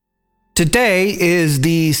Today is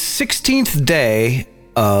the 16th day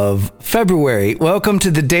of February. Welcome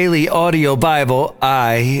to the Daily Audio Bible.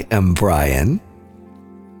 I am Brian.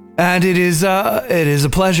 And it is a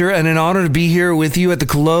pleasure and an honor to be here with you at the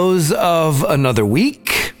close of another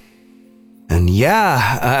week. And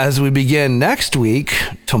as we begin next week,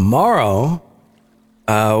 tomorrow,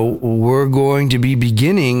 we're going to be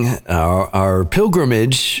beginning our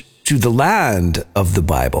pilgrimage to the land of the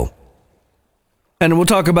Bible. And we'll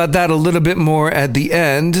talk about that a little bit more at the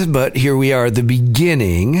end, but here we are at the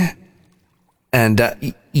beginning.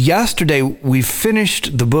 And yesterday we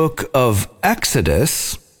finished the book of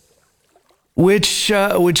Exodus, which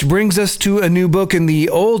brings us to a new book in the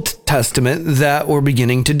Old Testament that we're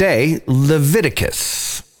beginning today,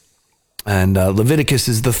 Leviticus. And Leviticus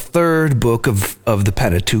is the third book of the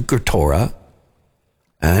Pentateuch or Torah,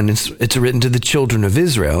 and it's written to the children of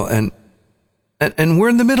Israel. And we're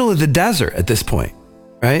in the middle of the desert at this point,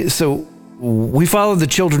 right? So we followed the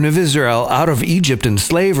children of Israel out of Egypt and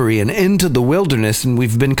slavery and into the wilderness, and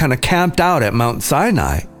we've been kind of camped out at Mount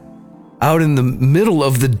Sinai, out in the middle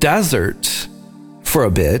of the desert for a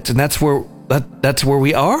bit. And that's where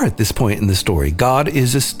we are at this point in the story. God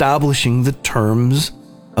is establishing the terms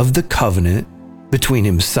of the covenant between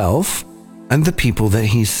himself and the people that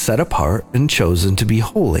he's set apart and chosen to be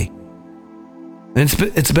holy. And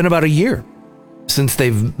it's been about a year since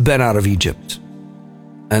they've been out of Egypt.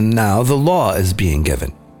 And now the law is being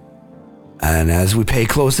given. And as we pay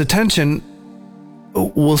close attention,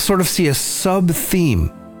 we'll sort of see a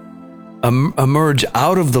sub-theme emerge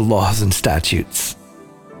out of the laws and statutes.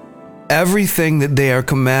 Everything that they are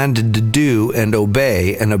commanded to do and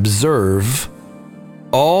obey and observe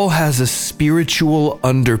all has a spiritual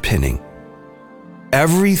underpinning.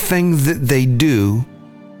 Everything that they do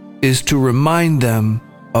is to remind them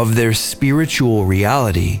of their spiritual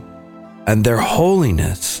reality and their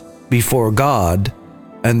holiness before God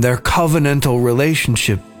and their covenantal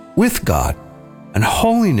relationship with God. And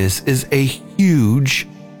holiness is a huge,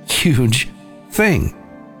 huge thing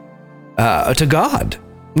to God.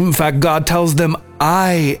 In fact, God tells them,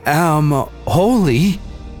 I am holy,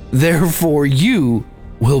 therefore you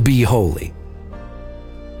will be holy.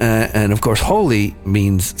 And of course, holy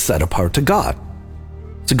means set apart to God.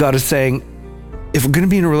 So God is saying, if we're going to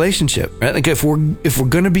be in a relationship, right? Like if we're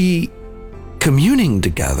going to be communing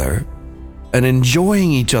together and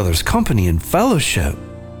enjoying each other's company and fellowship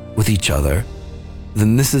with each other,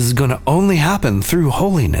 then this is going to only happen through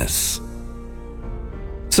holiness.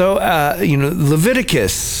 So,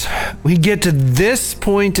 Leviticus, we get to this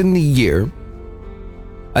point in the year,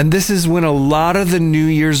 and this is when a lot of the New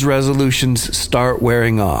Year's resolutions start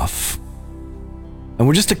wearing off. And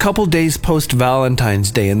we're just a couple days post Valentine's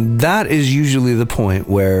Day, and that is usually the point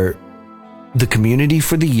where the community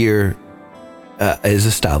for the year is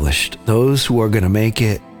established. Those who are going to make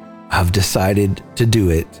it have decided to do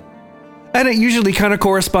it. And it usually kind of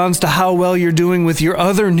corresponds to how well you're doing with your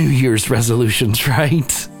other New Year's resolutions,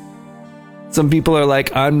 right? Some people are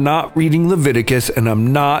like, I'm not reading Leviticus and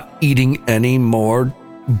I'm not eating any more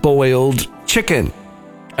boiled chicken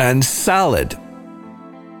and salad.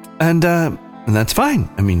 And that's fine.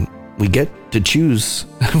 I mean, we get to choose.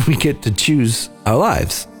 We get to choose our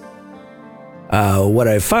lives. What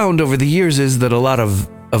I've found over the years is that a lot of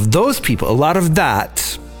those people, a lot of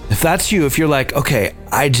that, if that's you, if you're like, okay,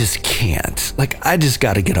 I just can't, like, I just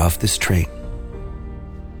got to get off this train.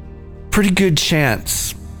 Pretty good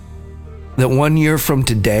chance that 1 year from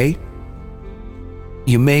today,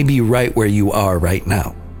 you may be right where you are right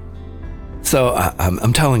now. So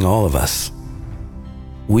I'm telling all of us,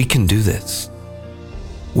 we can do this.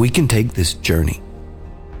 We can take this journey.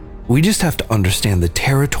 We just have to understand the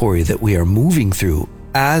territory that we are moving through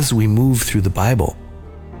as we move through the Bible.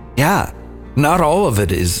 Yeah, not all of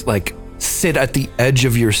it is like sit at the edge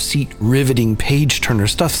of your seat, riveting page turner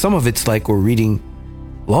stuff. Some of it's like we're reading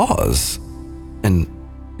laws, and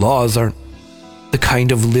laws aren't the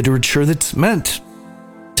kind of literature that's meant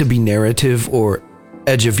to be narrative or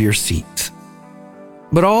edge of your seat.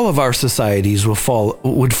 But all of our societies would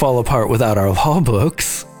fall apart without our law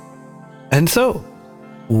books. And so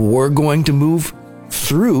we're going to move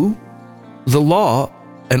through the law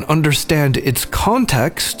and understand its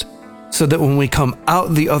context so that when we come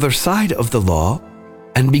out the other side of the law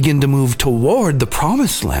and begin to move toward the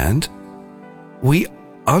promised land, we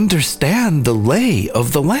understand the lay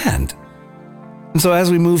of the land. And so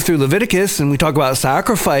as we move through Leviticus and we talk about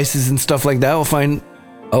sacrifices and stuff like that, we'll find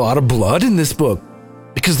a lot of blood in this book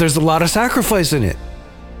because there's a lot of sacrifice in it.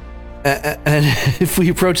 And if we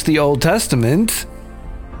approach the Old Testament,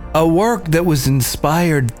 a work that was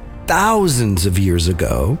inspired thousands of years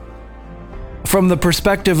ago from the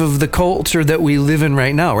perspective of the culture that we live in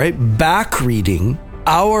right now, right? Backreading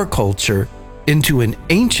our culture into an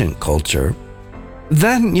ancient culture,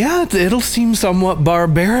 then yeah, it'll seem somewhat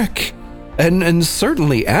barbaric and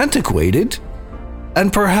certainly antiquated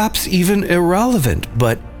and perhaps even irrelevant,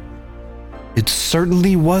 but it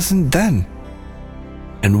certainly wasn't then.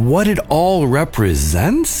 And what it all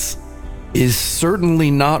represents is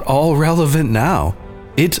certainly not all relevant now.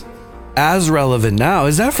 It's as relevant now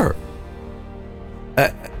as ever.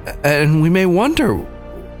 And we may wonder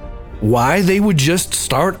why they would just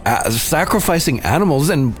start sacrificing animals,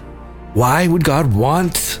 and why would God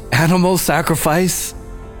want animal sacrifice?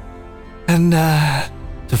 And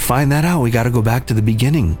to find that out, we got to go back to the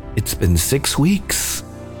beginning. It's been 6 weeks.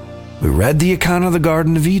 We read the account of the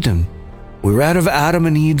Garden of Eden. We read of Adam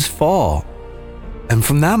and Eve's fall. And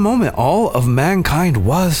from that moment, all of mankind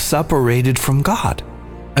was separated from God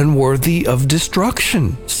and worthy of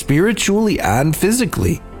destruction, spiritually and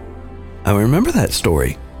physically. I remember that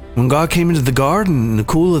story. When God came into the garden in the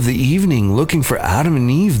cool of the evening looking for Adam and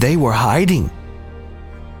Eve, they were hiding.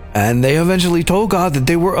 And they eventually told God that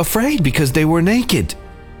they were afraid because they were naked.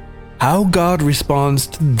 How God responds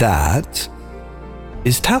to that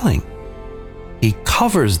is telling. He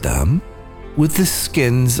covers them with the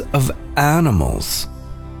skins of animals.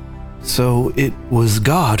 So it was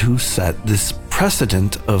God who set this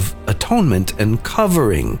precedent of atonement and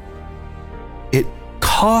covering. It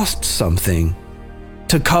cost something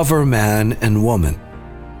to cover man and woman.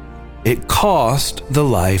 It cost the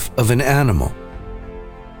life of an animal.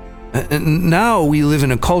 And now we live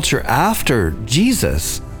in a culture after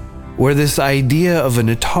Jesus where this idea of an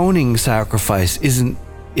atoning sacrifice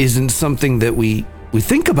isn't something that we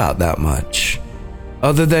think about that much,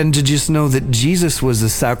 other than to just know that Jesus was a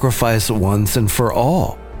sacrifice once and for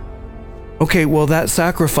all. Okay, well, that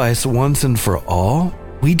sacrifice once and for all,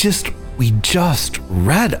 we just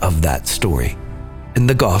read of that story in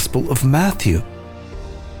the Gospel of Matthew.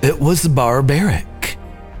 It was barbaric.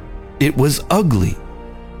 It was ugly.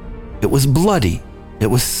 It was bloody. It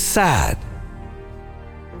was sad.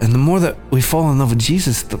 And the more that we fall in love with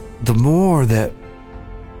Jesus, the more that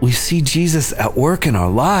we see Jesus at work in our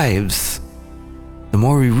lives, the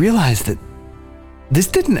more we realize that this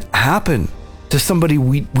didn't happen to somebody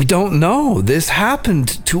we don't know. This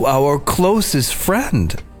happened to our closest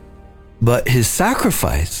friend. But his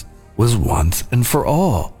sacrifice was once and for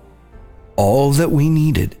all that we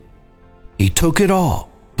needed. He took it all,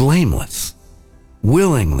 blameless,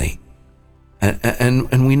 willingly,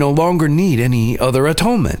 and we no longer need any other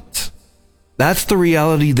atonement. That's the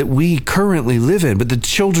reality that we currently live in. But the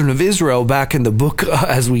children of Israel back in the book,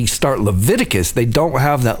 as we start Leviticus, they don't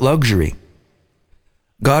have that luxury.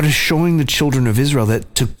 God is showing the children of Israel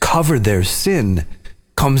that to cover their sin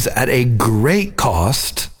comes at a great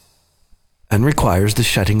cost and requires the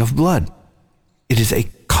shedding of blood. It is a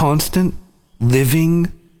constant,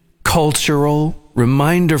 living, cultural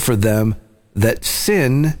reminder for them that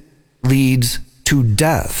sin leads to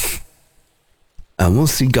death. And we'll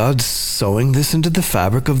see God sewing this into the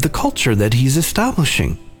fabric of the culture that he's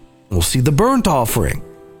establishing. We'll see the burnt offering,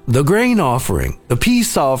 the grain offering, the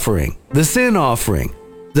peace offering, the sin offering,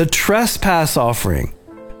 the trespass offering,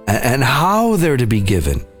 and how they're to be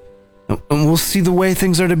given. And we'll see the way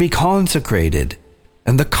things are to be consecrated,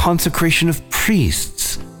 and the consecration of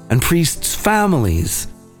priests and priests' families.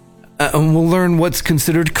 And we'll learn what's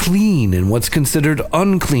considered clean and what's considered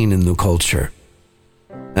unclean in the culture.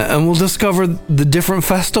 And we'll discover the different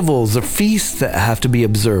festivals or feasts that have to be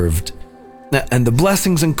observed, and the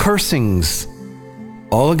blessings and cursings,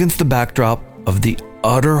 all against the backdrop of the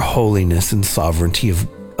utter holiness and sovereignty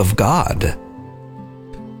of God.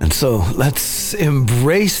 And so let's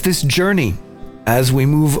embrace this journey as we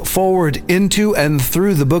move forward into and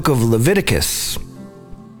through the book of Leviticus.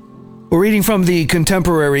 We're reading from the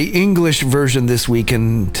contemporary English version this week,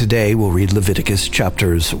 and today we'll read Leviticus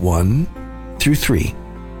chapters 1 through 3.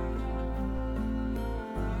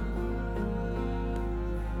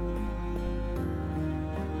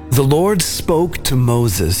 The Lord spoke to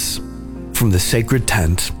Moses from the sacred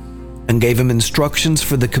tent and gave him instructions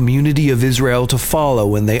for the community of Israel to follow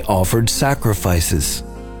when they offered sacrifices.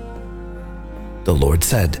 The Lord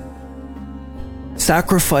said,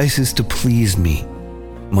 "Sacrifices to please me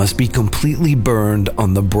must be completely burned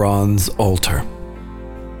on the bronze altar.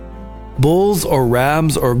 Bulls or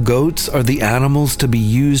rams or goats are the animals to be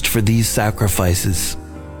used for these sacrifices.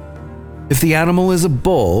 If the animal is a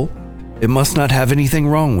bull, it must not have anything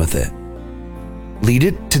wrong with it. Lead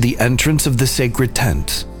it to the entrance of the sacred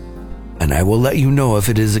tent, and I will let you know if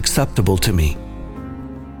it is acceptable to me.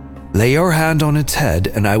 Lay your hand on its head,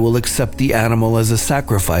 and I will accept the animal as a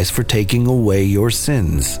sacrifice for taking away your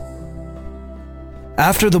sins.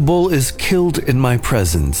 After the bull is killed in my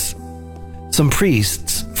presence, some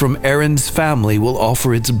priests from Aaron's family will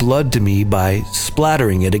offer its blood to me by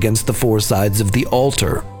splattering it against the four sides of the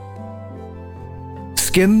altar.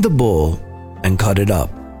 Skin the bull and cut it up,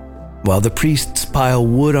 while the priests pile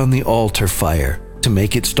wood on the altar fire to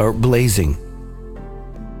make it start blazing.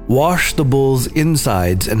 Wash the bull's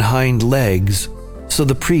insides and hind legs so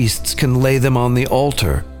the priests can lay them on the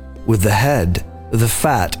altar with the head, the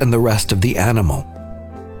fat, and the rest of the animal.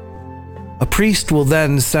 A priest will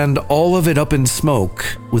then send all of it up in smoke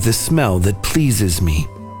with a smell that pleases me.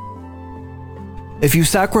 If you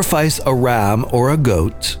sacrifice a ram or a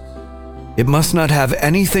goat, it must not have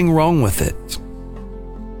anything wrong with it.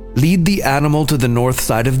 Lead the animal to the north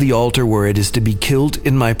side of the altar where it is to be killed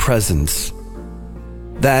in my presence.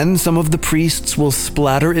 Then some of the priests will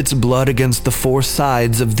splatter its blood against the four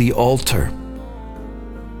sides of the altar.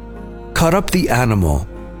 Cut up the animal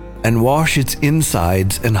and wash its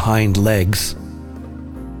insides and hind legs.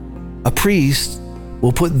 A priest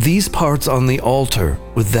will put these parts on the altar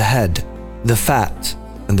with the head, the fat,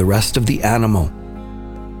 and the rest of the animal.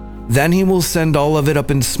 Then he will send all of it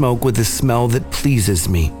up in smoke with a smell that pleases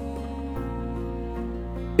me.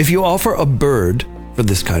 If you offer a bird for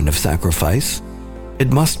this kind of sacrifice,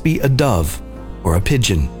 it must be a dove or a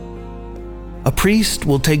pigeon. A priest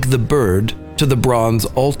will take the bird to the bronze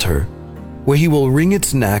altar, where he will wring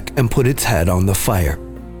its neck and put its head on the fire.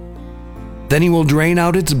 Then he will drain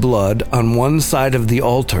out its blood on one side of the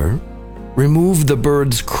altar, remove the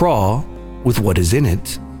bird's craw with what is in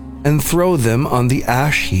it, and throw them on the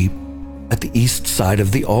ash heap at the east side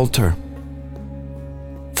of the altar.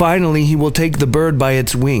 Finally, he will take the bird by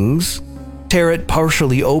its wings, tear it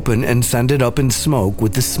partially open, and send it up in smoke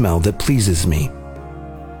with the smell that pleases me.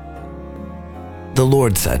 The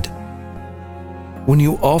Lord said, "When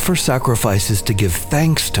you offer sacrifices to give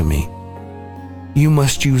thanks to me, you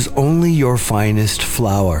must use only your finest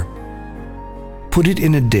flour. Put it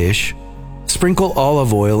in a dish, sprinkle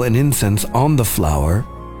olive oil and incense on the flour,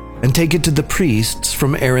 and take it to the priests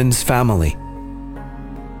from Aaron's family.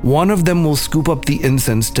 One of them will scoop up the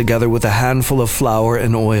incense together with a handful of flour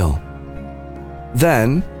and oil.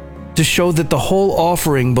 Then, to show that the whole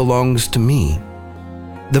offering belongs to me,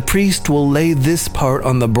 the priest will lay this part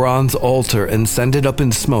on the bronze altar and send it up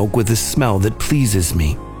in smoke with a smell that pleases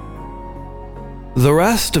me. The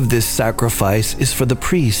rest of this sacrifice is for the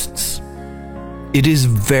priests. It is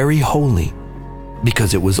very holy,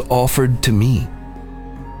 because it was offered to me.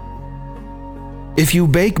 If you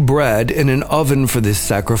bake bread in an oven for this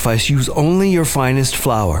sacrifice, use only your finest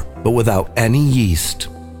flour, but without any yeast.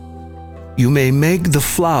 You may make the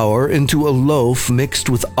flour into a loaf mixed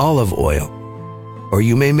with olive oil, or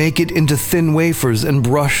you may make it into thin wafers and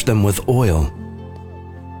brush them with oil.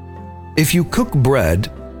 If you cook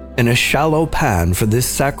bread in a shallow pan for this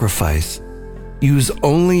sacrifice, use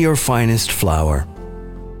only your finest flour.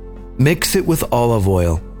 Mix it with olive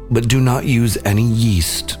oil, but do not use any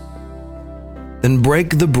yeast. Then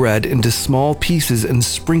break the bread into small pieces and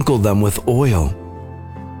sprinkle them with oil.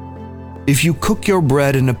 If you cook your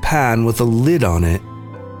bread in a pan with a lid on it,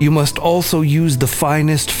 you must also use the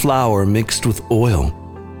finest flour mixed with oil.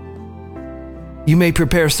 You may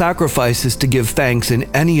prepare sacrifices to give thanks in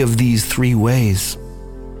any of these three ways.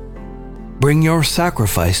 Bring your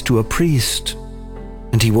sacrifice to a priest,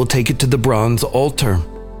 and he will take it to the bronze altar.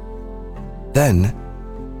 Then,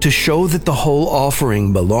 to show that the whole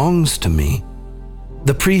offering belongs to me,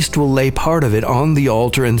 the priest will lay part of it on the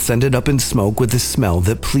altar and send it up in smoke with a smell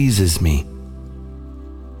that pleases me.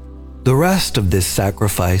 The rest of this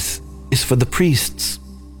sacrifice is for the priests.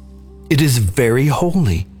 It is very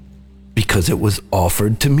holy, because it was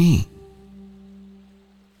offered to me.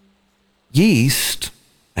 Yeast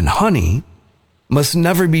and honey must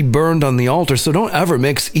never be burned on the altar, so don't ever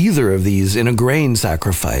mix either of these in a grain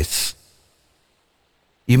sacrifice.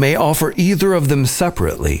 You may offer either of them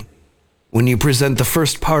separately when you present the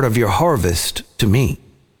first part of your harvest to me,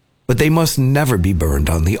 but they must never be burned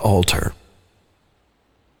on the altar.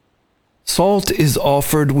 Salt is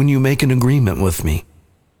offered when you make an agreement with me,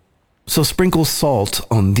 so sprinkle salt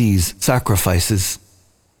on these sacrifices.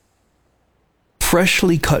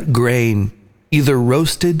 Freshly cut grain, either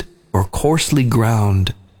roasted or coarsely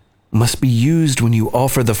ground, must be used when you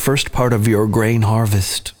offer the first part of your grain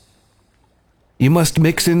harvest. You must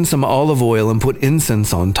mix in some olive oil and put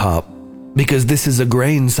incense on top, because this is a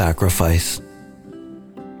grain sacrifice.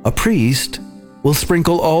 A priest will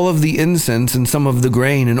sprinkle all of the incense and some of the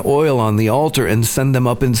grain and oil on the altar and send them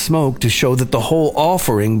up in smoke to show that the whole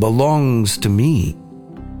offering belongs to me.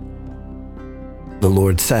 The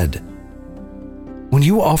Lord said, "When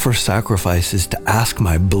you offer sacrifices to ask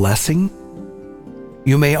my blessing,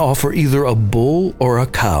 you may offer either a bull or a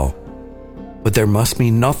cow, but there must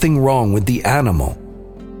be nothing wrong with the animal.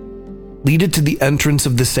 Lead it to the entrance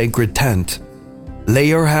of the sacred tent, lay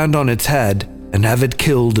your hand on its head, and have it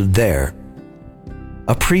killed there.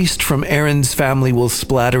 A priest from Aaron's family will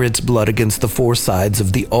splatter its blood against the four sides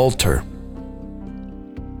of the altar.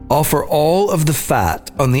 Offer all of the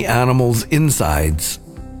fat on the animal's insides,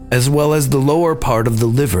 as well as the lower part of the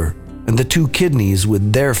liver and the 2 kidneys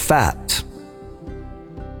with their fat.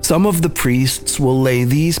 Some of the priests will lay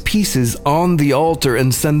these pieces on the altar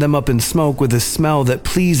and send them up in smoke with a smell that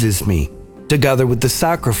pleases me, together with the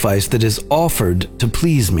sacrifice that is offered to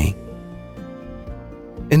please me.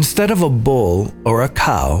 Instead of a bull or a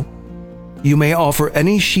cow, you may offer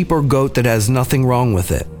any sheep or goat that has nothing wrong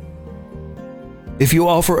with it. If you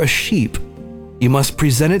offer a sheep, you must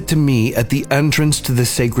present it to me at the entrance to the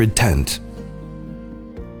sacred tent.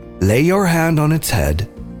 Lay your hand on its head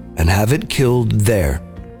and have it killed there.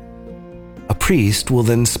 A priest will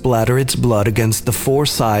then splatter its blood against the 4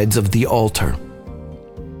 sides of the altar.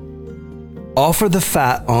 Offer the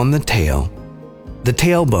fat on the tailbone,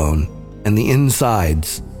 and the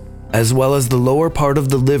insides, as well as the lower part of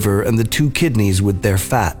the liver and the 2 kidneys with their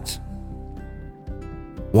fat.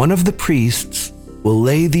 One of the priests will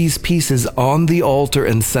lay these pieces on the altar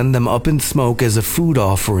and send them up in smoke as a food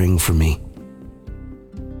offering for me.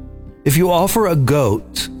 If you offer a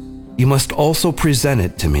goat, you must also present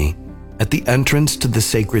it to me at the entrance to the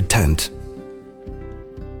sacred tent.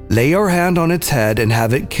 Lay your hand on its head and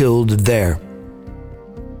have it killed there.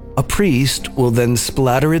 A priest will then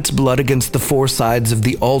splatter its blood against the 4 sides of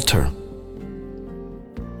the altar.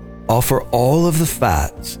 Offer all of the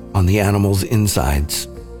fat on the animal's insides,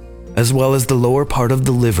 as well as the lower part of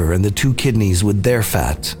the liver and the 2 kidneys with their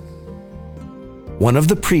fat. One of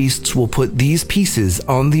the priests will put these pieces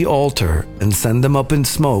on the altar and send them up in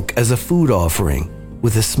smoke as a food offering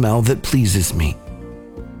with a smell that pleases me.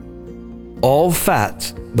 All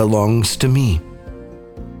fat belongs to me,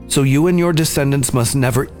 so you and your descendants must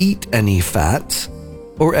never eat any fat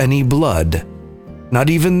or any blood, not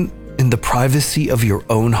even in the privacy of your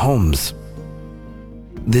own homes.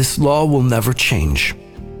 This law will never change."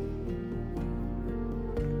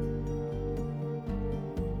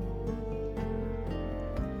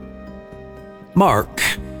 Mark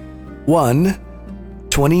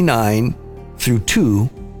 1:29 through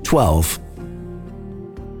 2:12.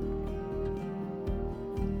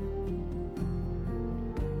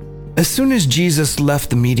 As soon as Jesus left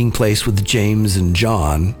the meeting place with James and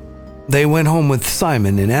John, they went home with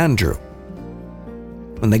Simon and Andrew.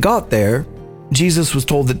 When they got there, Jesus was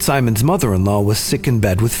told that Simon's mother-in-law was sick in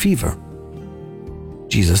bed with fever.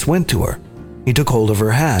 Jesus went to her. He took hold of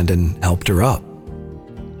her hand and helped her up.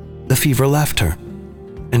 The fever left her,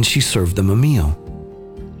 and she served them a meal.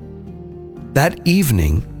 That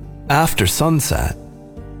evening, after sunset,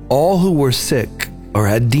 all who were sick or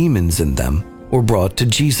had demons in them were brought to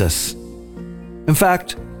Jesus. In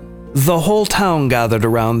fact, the whole town gathered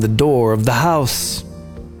around the door of the house.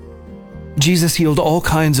 Jesus healed all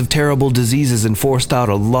kinds of terrible diseases and forced out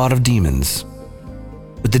a lot of demons.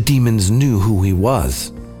 But the demons knew who he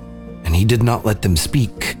was, and he did not let them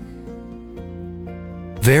speak.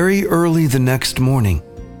 Very early the next morning,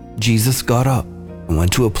 Jesus got up and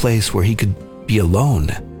went to a place where he could be alone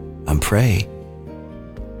and pray.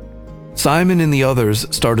 Simon and the others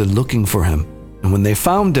started looking for him, and when they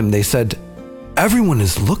found him, they said, "Everyone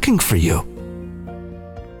is looking for you."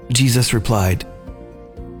 Jesus replied,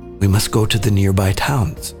 "We must go to the nearby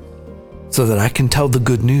towns so that I can tell the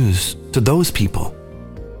good news to those people.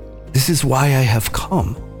 This is why I have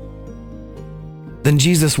come." Then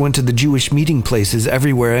Jesus went to the Jewish meeting places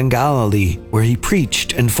everywhere in Galilee, where he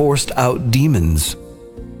preached and forced out demons.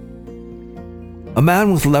 A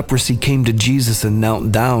man with leprosy came to Jesus and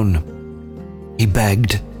knelt down. He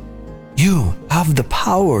begged, "You have the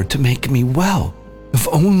power to make me well, if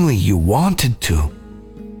only you wanted to."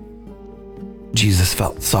 Jesus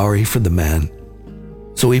felt sorry for the man,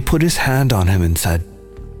 so he put his hand on him and said,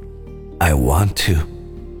 "I want to.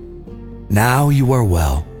 Now you are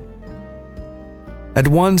well." At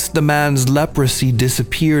once the man's leprosy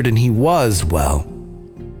disappeared and he was well.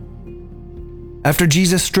 After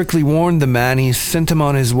Jesus strictly warned the man, he sent him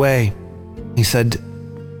on his way. He said,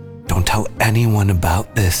 "Don't tell anyone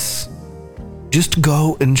about this. Just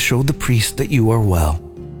go and show the priest that you are well.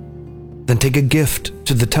 Then take a gift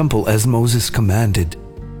to the temple as Moses commanded,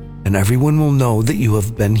 and everyone will know that you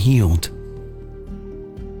have been healed."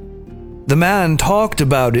 The man talked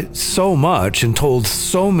about it so much and told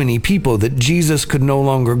so many people that Jesus could no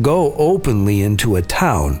longer go openly into a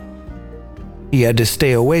town. He had to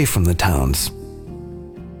stay away from the towns.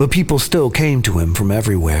 But people still came to him from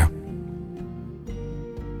everywhere.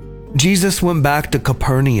 Jesus went back to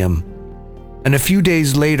Capernaum, and a few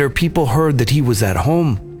days later people heard that he was at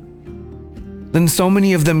home. Then so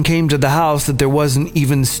many of them came to the house that there wasn't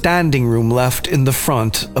even standing room left in the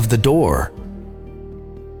front of the door.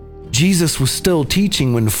 Jesus was still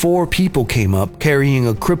teaching when 4 people came up carrying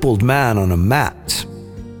a crippled man on a mat.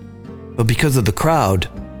 But because of the crowd,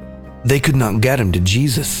 they could not get him to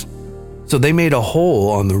Jesus. So they made a hole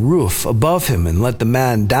on the roof above him and let the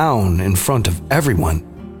man down in front of everyone.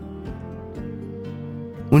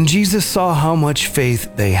 When Jesus saw how much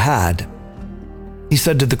faith they had, he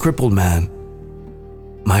said to the crippled man,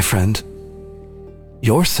 "My friend,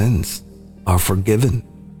 your sins are forgiven."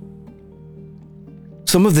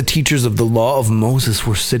 Some of the teachers of the law of Moses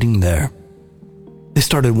were sitting there. They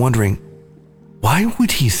started wondering, why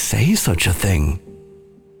would he say such a thing?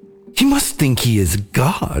 He must think he is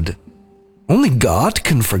God. Only God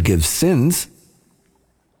can forgive sins.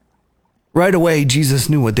 Right away, Jesus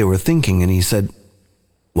knew what they were thinking, and he said,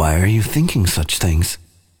 "Why are you thinking such things?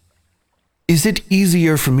 Is it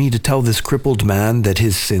easier for me to tell this crippled man that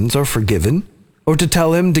his sins are forgiven, or to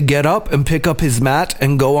tell him to get up and pick up his mat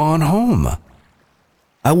and go on home?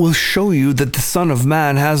 I will show you that the Son of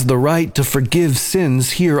Man has the right to forgive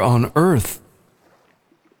sins here on earth."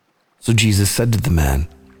 So Jesus said to the man,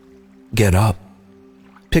 "Get up,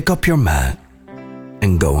 pick up your mat,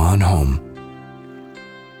 and go on home."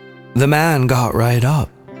 The man got right up.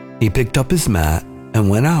 He picked up his mat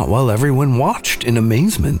and went out while everyone watched in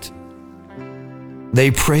amazement.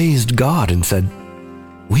 They praised God and said,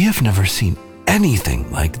 "We have never seen anything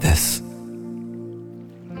like this."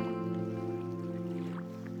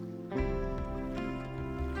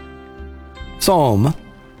 Psalm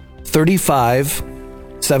 35,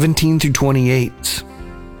 17 through 28.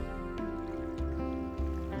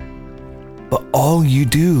 But all you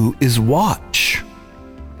do is watch.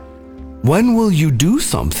 When will you do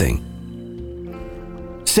something?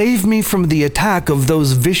 Save me from the attack of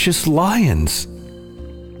those vicious lions.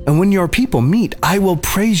 And when your people meet, I will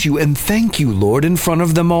praise you and thank you, Lord, in front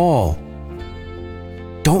of them all.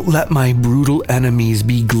 Don't let my brutal enemies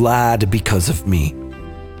be glad because of me.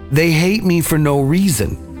 They hate me for no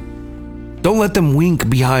reason. Don't let them wink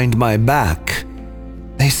behind my back.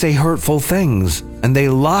 They say hurtful things, and they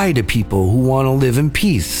lie to people who want to live in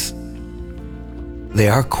peace. They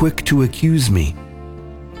are quick to accuse me.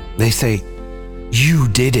 They say, "You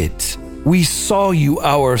did it. We saw you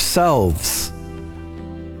ourselves."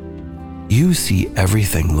 You see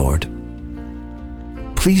everything, Lord.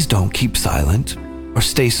 Please don't keep silent or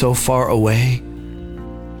stay so far away.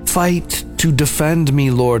 Fight to defend me,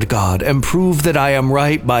 Lord God, and prove that I am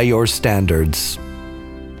right by your standards.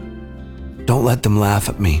 Don't let them laugh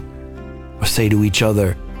at me or say to each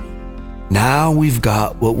other, "Now we've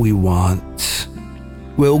got what we want.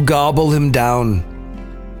 We'll gobble him down."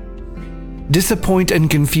 Disappoint and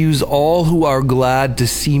confuse all who are glad to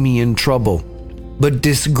see me in trouble, but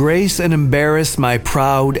disgrace and embarrass my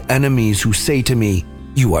proud enemies who say to me,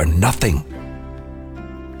 "You are nothing."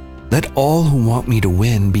 Let all who want me to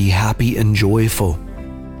win be happy and joyful.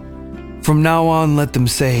 From now on, let them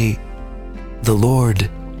say, "The Lord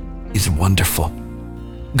is wonderful."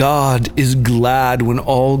 God is glad when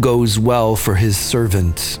all goes well for his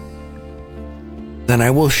servants. Then I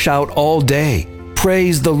will shout all day,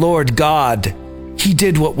 "Praise the Lord God. He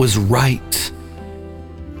did what was right."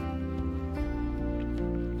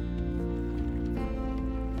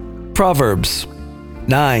 Proverbs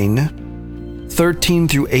 9, 13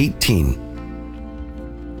 through 18.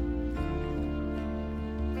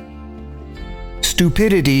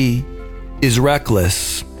 Stupidity is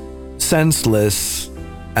reckless, senseless,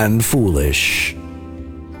 and foolish.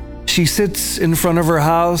 She sits in front of her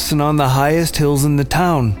house and on the highest hills in the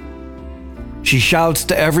town. She shouts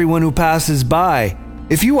to everyone who passes by,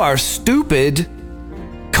 "If you are stupid,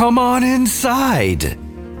 come on inside."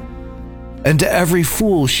 And to every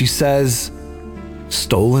fool she says,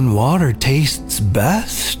 "Stolen water tastes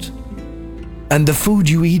best, and the food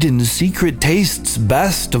you eat in secret tastes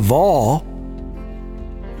best of all."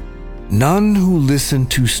 None who listen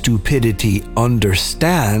to stupidity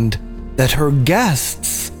understand that her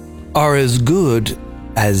guests are as good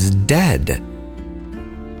as dead.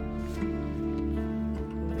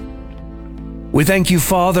 We thank you,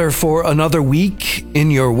 Father, for another week in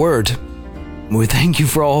your word. We thank you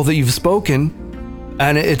for all that you've spoken.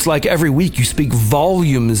 And it's like every week you speak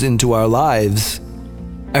volumes into our lives.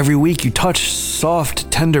 Every week you touch soft,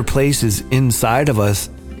 tender places inside of us,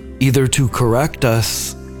 either to correct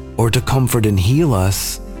us or to comfort and heal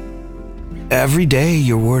us. Every day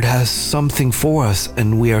your word has something for us,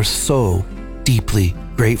 and we are so deeply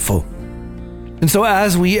grateful. And so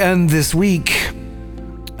as we end this week,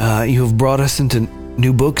 you have brought us into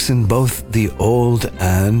new books in both the Old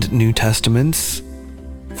and New Testaments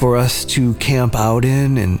for us to camp out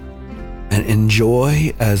in and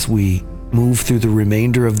enjoy as we move through the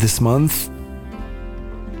remainder of this month.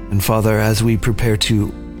 And Father, as we prepare to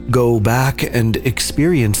go back and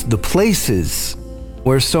experience the places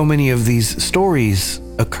where so many of these stories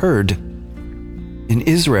occurred in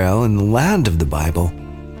Israel, in the land of the Bible,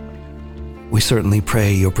 we certainly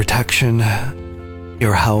pray your protection,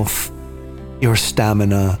 your health, your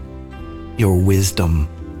stamina, your wisdom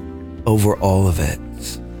over all of it.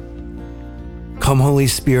 Come, Holy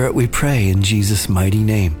Spirit, we pray in Jesus' mighty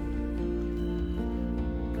name.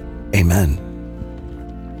 Amen.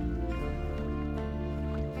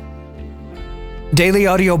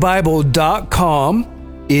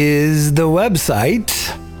 DailyAudioBible.com is the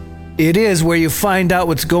website. It is where you find out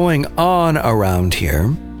what's going on around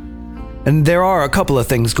here. And there are a couple of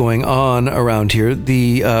things going on around here.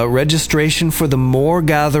 The registration for the More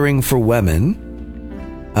Gathering for Women,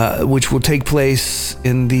 which will take place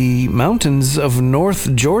in the mountains of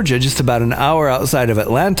North Georgia, just about an hour outside of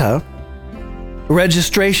Atlanta.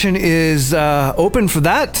 Registration is open for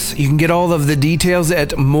that. You can get all of the details at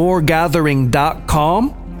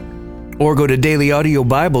moregathering.com or go to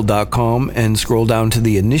dailyaudiobible.com and scroll down to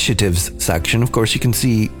the initiatives section. Of course, you can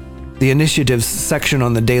see the initiatives section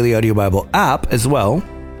on the Daily Audio Bible app as well.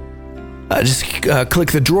 Just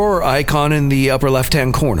click the drawer icon in the upper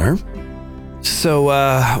left-hand corner. So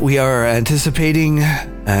we are anticipating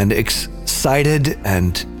and excited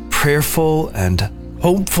and prayerful and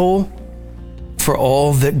hopeful for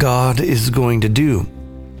all that God is going to do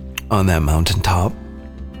on that mountaintop.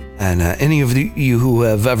 And any of you who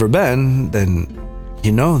have ever been, then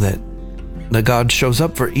you know that God shows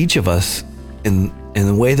up for each of us in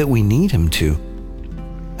the way that we need him to.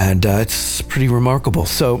 And it's pretty remarkable.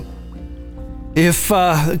 So if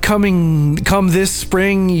come this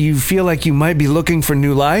spring, you feel like you might be looking for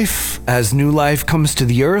new life as new life comes to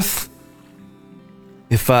the earth,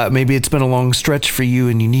 if maybe it's been a long stretch for you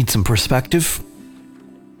and you need some perspective,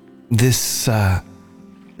 this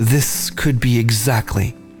could be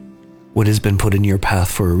exactly what has been put in your path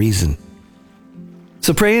for a reason.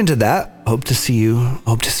 So pray into that. Hope to see you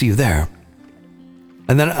there.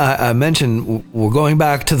 And then I mentioned we're going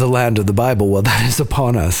back to the land of the Bible. Well, that is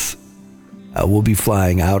upon us. We'll be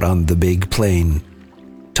flying out on the big plane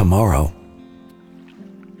tomorrow.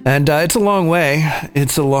 And it's a long way.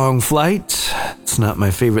 It's a long flight. It's not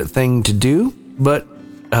my favorite thing to do, but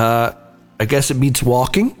I guess it beats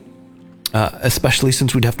walking, especially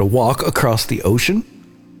since we'd have to walk across the ocean.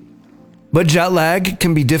 But jet lag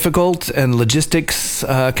can be difficult and logistics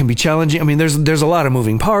can be challenging. I mean, there's a lot of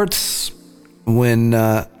moving parts when,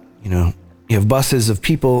 you have buses of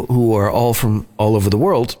people who are all from all over the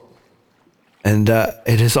world. And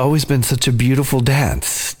it has always been such a beautiful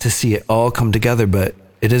dance to see it all come together, but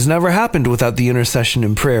it has never happened without the intercession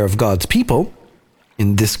and prayer of God's people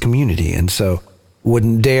in this community. And so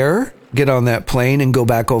wouldn't dare get on that plane and go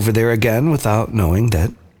back over there again without knowing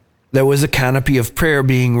that there was a canopy of prayer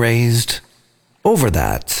being raised over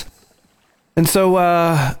that. And so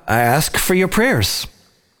I ask for your prayers.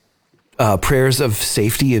 Prayers of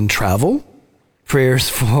safety in travel. Prayers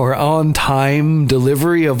for on-time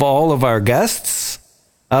delivery of all of our guests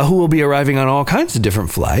who will be arriving on all kinds of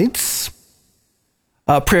different flights.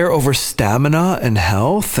 Prayer over stamina and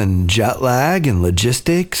health and jet lag and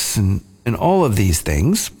logistics and all of these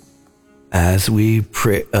things as we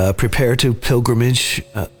prepare to pilgrimage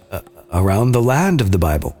around the land of the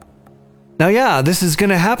Bible. Now, yeah, this is going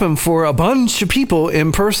to happen for a bunch of people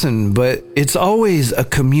in person, but it's always a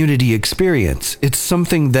community experience. It's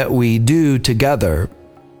something that we do together,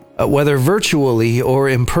 whether virtually or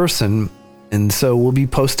in person. And so we'll be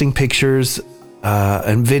posting pictures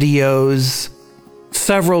and videos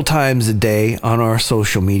several times a day on our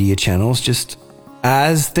social media channels. Just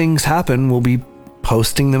as things happen, we'll be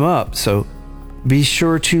posting them up. So be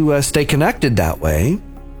sure to stay connected that way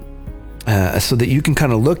so that you can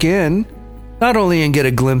kind of look in, not only and get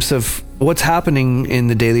a glimpse of what's happening in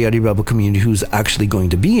the Daily Audio Bible community who's actually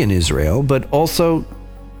going to be in Israel, but also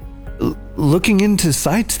looking into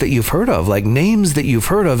sites that you've heard of, like names that you've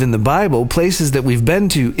heard of in the Bible, places that we've been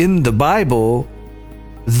to in the Bible.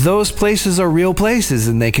 Those places are real places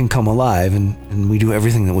and they can come alive, and we do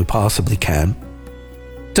everything that we possibly can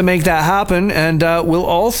to make that happen, and we'll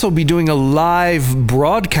also be doing a live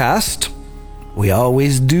broadcast. We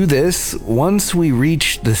always do this once we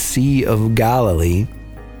reach the Sea of Galilee,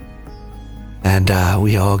 and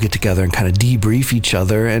we all get together and kind of debrief each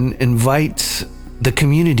other and invite the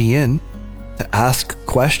community in to ask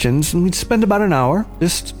questions, and we'd spend about an hour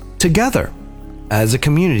just together as a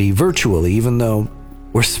community virtually, even though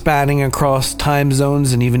we're spanning across time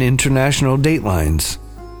zones and even international date lines.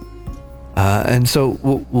 And so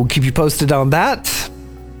we'll keep you posted on that,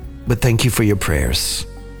 but thank you for your prayers.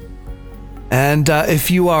 And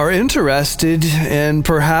if you are interested in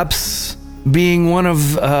perhaps being one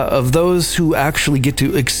of those who actually get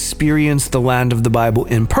to experience the land of the Bible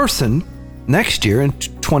in person next year in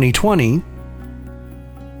 2020,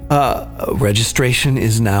 registration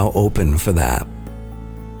is now open for that.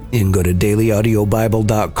 You can go to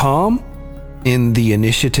dailyaudiobible.com in the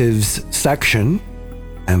initiatives section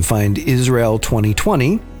and find Israel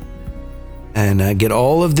 2020 and get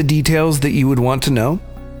all of the details that you would want to know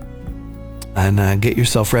and get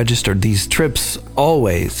yourself registered. These trips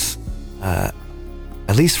always, at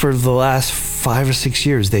least for the last 5 or 6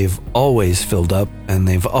 years, they've always filled up and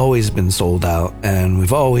they've always been sold out, and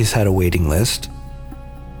we've always had a waiting list.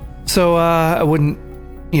 So I wouldn't,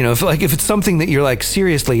 if it's something that you're like,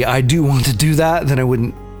 seriously, I do want to do that, then I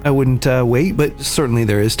wouldn't wait. But certainly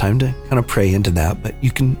there is time to kind of pray into that. But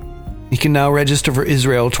you can now register for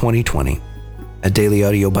Israel 2020 at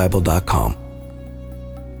dailyaudiobible.com.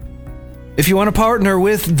 If you want to partner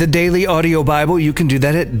with the Daily Audio Bible, you can do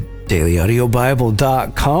that at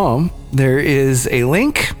dailyaudiobible.com. There is a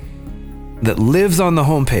link that lives on the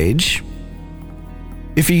homepage.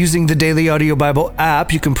 If you're using the Daily Audio Bible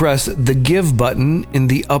app, you can press the Give button in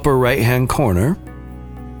the upper right-hand corner.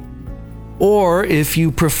 Or if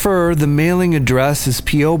you prefer, the mailing address is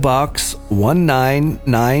P.O. Box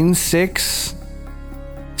 1996,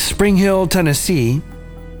 Spring Hill, Tennessee,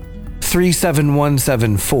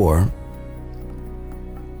 37174.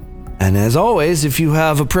 And as always, if you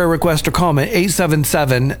have a prayer request or comment,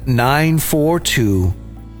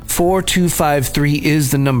 877-942-4253 is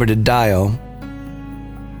the number to dial.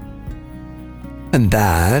 And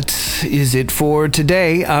that is it for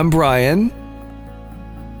today. I'm Brian.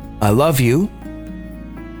 I love you.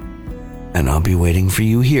 And I'll be waiting for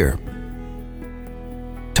you here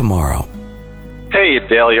tomorrow. Hey,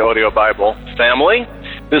 Daily Audio Bible family.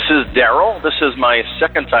 This is Daryl. This is my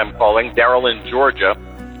second time calling, Daryl in Georgia.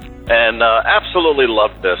 And absolutely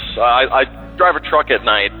love this. I drive a truck at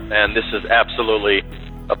night, and this is absolutely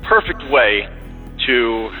a perfect way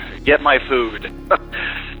to get my food.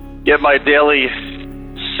 Get my daily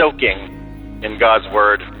soaking in God's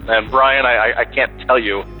Word. And Brian, I can't tell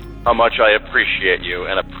you how much I appreciate you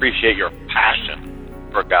and appreciate your passion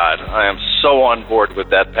for God. I am so on board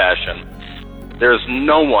with that passion. There's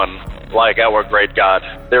no one like our great God.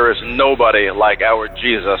 There is nobody like our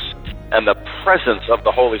Jesus. And the presence of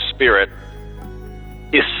the Holy Spirit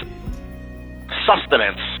is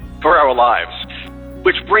sustenance for our lives.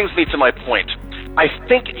 Which brings me to my point. I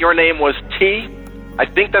think your name was T. I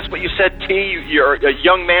think that's what you said, T. You're a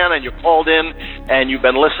young man and you called in and you've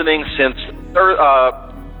been listening since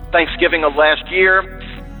Thanksgiving of last year,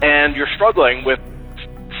 and you're struggling with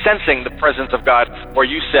sensing the presence of God, or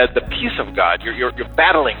you said the peace of God. You're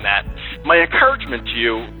battling that. My encouragement to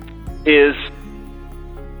you is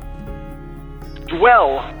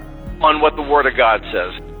dwell on what the Word of God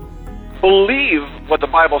says. Believe what the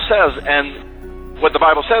Bible says, and what the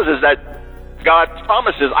Bible says is that God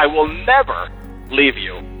promises, I will never leave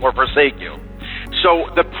you or forsake you. So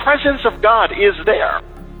the presence of God is there.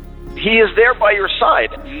 He is there by your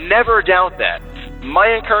side. Never doubt that.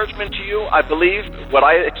 My encouragement to you, I believe, what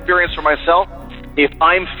I experience for myself, if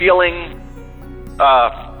I'm feeling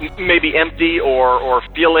maybe empty or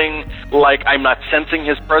feeling like I'm not sensing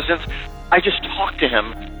His presence, I just talk to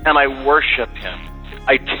Him and I worship Him.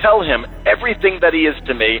 I tell Him everything that He is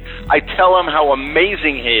to me. I tell Him how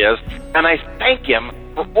amazing He is, and I thank Him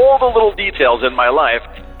for all the little details in my life,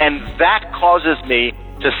 and that causes me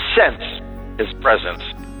to sense His presence.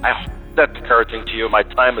 I hope that's encouraging to you. My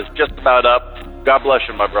time is just about up. God bless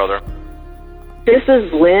you, my brother. This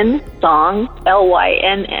is Lynn Song,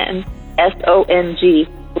 Lynnnsong,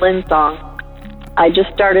 Lynn Song. I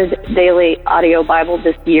just started Daily Audio Bible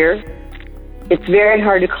this year. It's very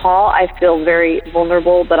hard to call. I feel very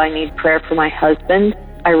vulnerable, but I need prayer for my husband.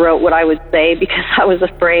 I wrote what I would say because I was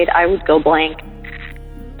afraid I would go blank.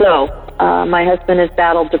 So, my husband has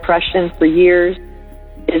battled depression for years,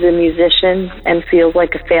 is a musician, and feels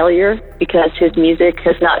like a failure because his music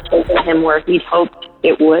has not taken him where he'd hoped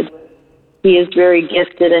it would. He is very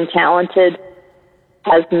gifted and talented,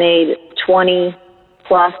 has made 20+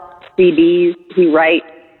 plus CDs. He writes,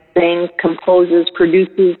 sings, composes,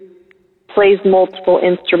 produces, plays multiple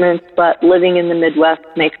instruments, but living in the Midwest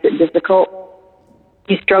makes it difficult.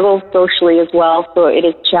 He struggles socially as well, so it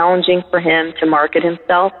is challenging for him to market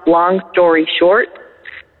himself. Long story short,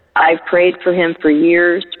 I've prayed for him for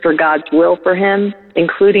years, for God's will for him,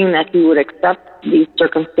 including that he would accept these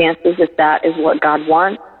circumstances if that is what God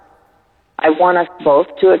wants. I want us both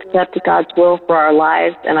to accept God's will for our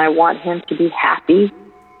lives, and I want him to be happy.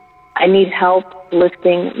 I need help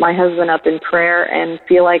lifting my husband up in prayer and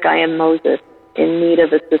feel like I am Moses in need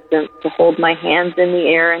of assistance to hold my hands in the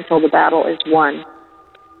air until the battle is won.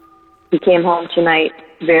 He came home tonight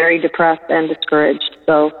very depressed and discouraged,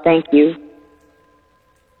 so thank you.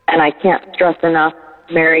 And I can't stress enough,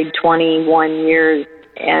 married 21 years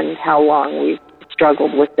and how long we've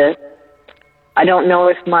struggled with this. I don't know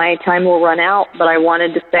if my time will run out, but I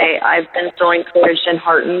wanted to say I've been so encouraged and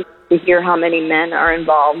heartened to hear how many men are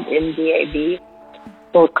involved in DAB,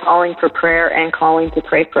 both calling for prayer and calling to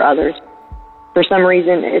pray for others. For some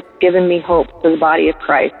reason, it's given me hope for the body of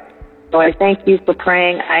Christ. So I thank you for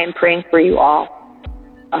praying. I am praying for you all.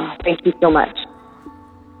 Thank you so much.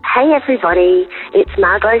 Hey everybody, it's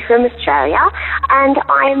Margot from Australia, and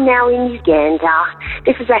I am now in Uganda.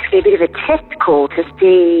 This is actually a bit of a test call to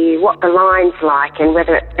see what the line's like and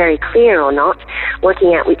whether it's very clear or not,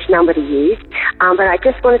 working out which number to use. But I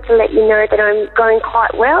just wanted to let you know that I'm going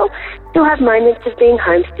quite well. Still have moments of being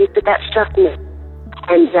homesick, but that's just me.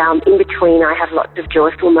 And in between, I have lots of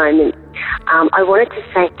joyful moments. I wanted to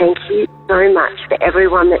say thank you so much for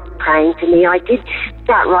everyone that's praying for me. I did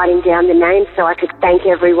start writing down the names so I could thank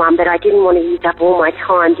everyone, but I didn't want to use up all my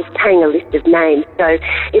time just paying a list of names. So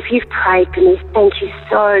if you've prayed for me, thank you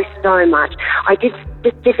so, so much. I did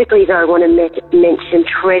specifically, though, want to mention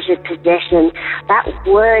treasured possession. That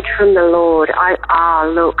word from the Lord, I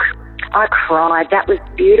cried. That was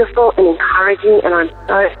beautiful and encouraging, and I'm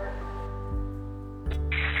so...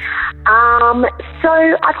 So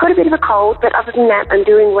I've got a bit of a cold, but other than that, I'm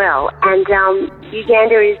doing well. And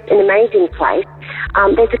Uganda is an amazing place.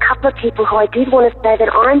 There's a couple of people who I did want to say that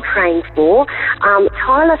I'm praying for.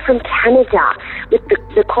 Tyler from Canada with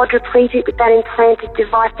the quadriplegic with that implanted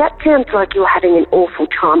device. That sounds like you're having an awful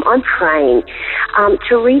time. I'm praying.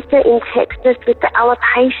 Teresa in Texas with the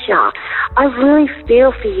alopecia. I really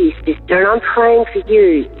feel for you, sister, and I'm praying for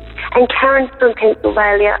you. And Karen from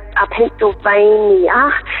Pennsylvania.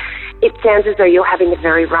 It sounds as though you're having a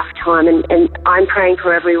very rough time, and I'm praying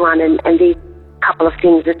for everyone, and these couple of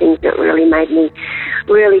things are things that really made me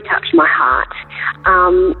really touch my heart.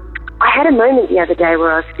 I had a moment the other day where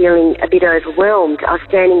I was feeling a bit overwhelmed. I was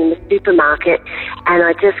standing in the supermarket, and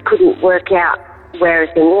I just couldn't work out where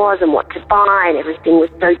everything was and what to buy, and everything was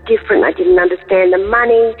so different. I didn't understand the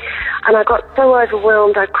money, and I got so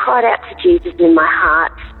overwhelmed. I cried out to Jesus in my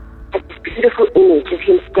heart. It's this beautiful image of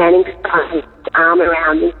him standing beside me, his arm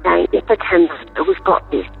around me, saying, "It's okay, we've got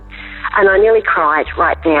this." And I nearly cried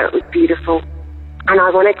right there. It was beautiful. And I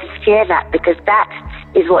wanted to share that because that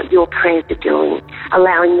is what your prayers are doing,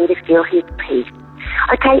 allowing me to feel his peace.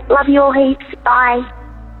 Okay, love you all heaps. Bye.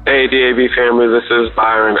 Hey, DAB family, this is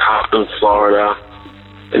Byron out in Florida.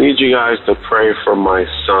 I need you guys to pray for my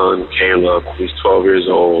son, Caleb. He's 12 years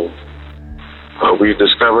old. We've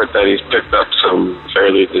discovered that he's picked up some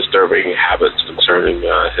fairly disturbing habits concerning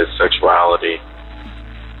his sexuality,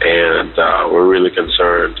 and we're really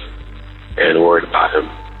concerned and worried about him.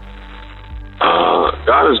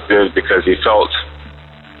 God is good because he felt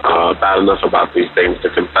bad enough about these things to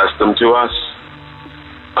confess them to us,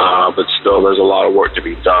 but still there's a lot of work to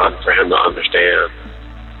be done for him to understand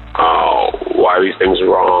why these things are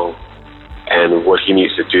wrong and what he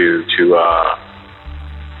needs to do to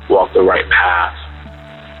walk the right path.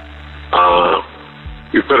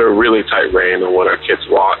 We put a really tight rein on what our kids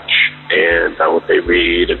watch and what they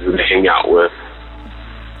read and who they hang out with.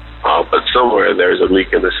 But somewhere there's a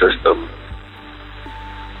leak in the system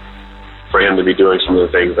for him to be doing some of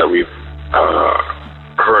the things that we've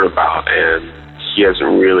heard about, and he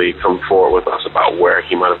hasn't really come forward with us about where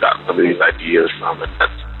he might have gotten some of these ideas from, and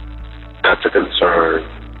that's a concern.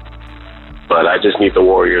 But I just need the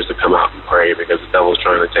warriors to come out and pray because the devil's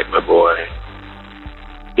trying to take my boy.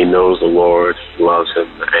 He knows the Lord, he loves him,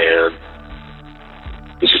 and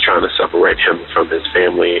he's just trying to separate him from his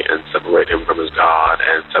family and separate him from his God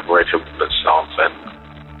and separate him from himself, and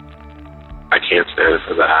I can't stand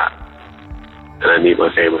for that. And I need my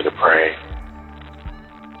family to pray.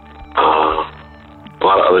 A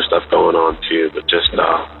lot of other stuff going on too, but just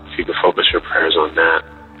if you could focus your prayers on that,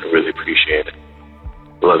 I really appreciate it.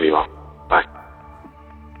 Love you all.